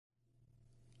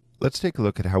Let's take a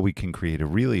look at how we can create a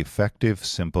really effective,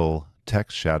 simple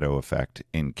text shadow effect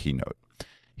in Keynote.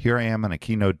 Here I am on a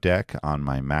Keynote deck on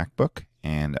my MacBook,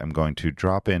 and I'm going to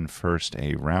drop in first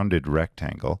a rounded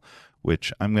rectangle,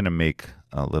 which I'm going to make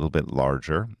a little bit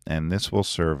larger, and this will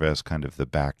serve as kind of the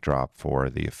backdrop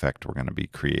for the effect we're going to be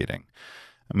creating.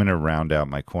 I'm going to round out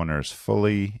my corners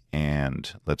fully,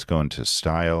 and let's go into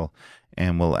Style,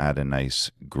 and we'll add a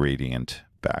nice gradient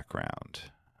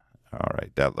background. All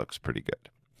right, that looks pretty good.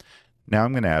 Now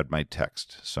I'm going to add my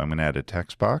text. So I'm going to add a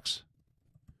text box,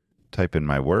 type in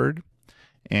my word,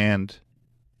 and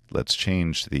let's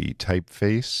change the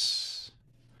typeface,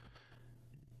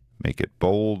 make it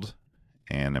bold,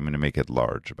 and I'm going to make it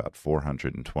large, about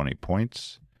 420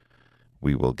 points.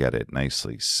 We will get it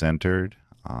nicely centered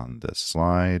on the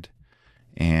slide,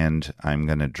 and I'm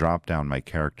going to drop down my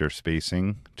character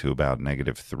spacing to about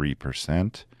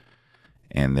 -3%,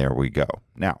 and there we go.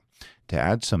 Now, to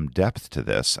add some depth to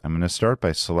this, I'm going to start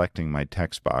by selecting my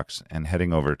text box and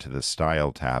heading over to the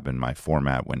Style tab in my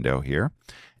Format window here,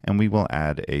 and we will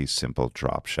add a simple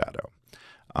drop shadow.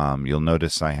 You'll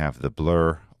notice I have the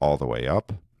blur all the way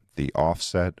up, the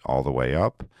offset all the way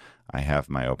up. I have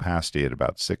my opacity at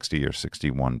about 60 or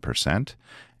 61%,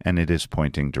 and it is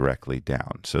pointing directly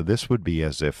down. So this would be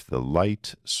as if the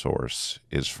light source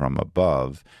is from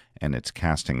above and it's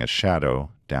casting a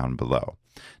shadow down below.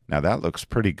 Now that looks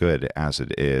pretty good as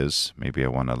it is. Maybe I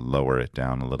want to lower it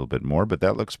down a little bit more, but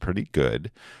that looks pretty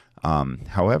good.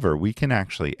 However, we can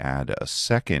actually add a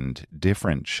second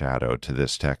different shadow to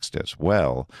this text as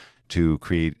well to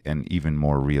create an even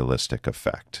more realistic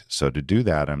effect. So to do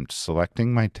that, I'm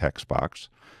selecting my text box.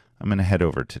 I'm going to head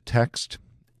over to Text,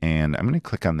 and I'm going to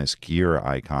click on this gear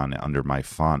icon under my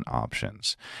font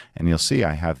options. And you'll see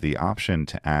I have the option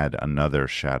to add another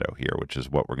shadow here, which is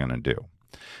what we're going to do.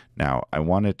 Now, I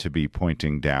want it to be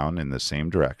pointing down in the same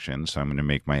direction, so I'm going to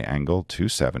make my angle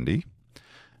 270.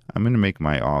 I'm going to make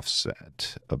my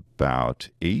offset about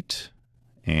 8,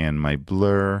 and my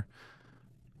blur,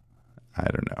 I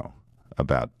don't know,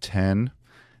 about 10.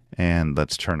 And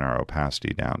let's turn our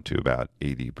opacity down to about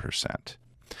 80%.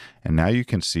 And now you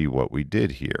can see what we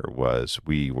did here was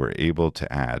we were able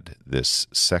to add this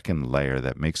second layer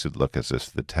that makes it look as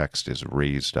if the text is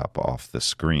raised up off the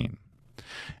screen.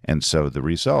 And so the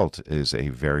result is a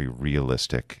very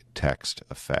realistic text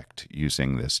effect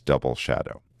using this double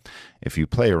shadow. If you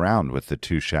play around with the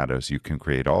two shadows, you can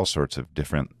create all sorts of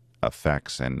different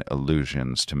effects and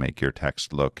illusions to make your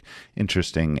text look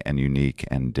interesting and unique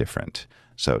and different.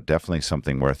 So definitely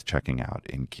something worth checking out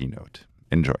in Keynote.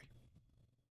 Enjoy.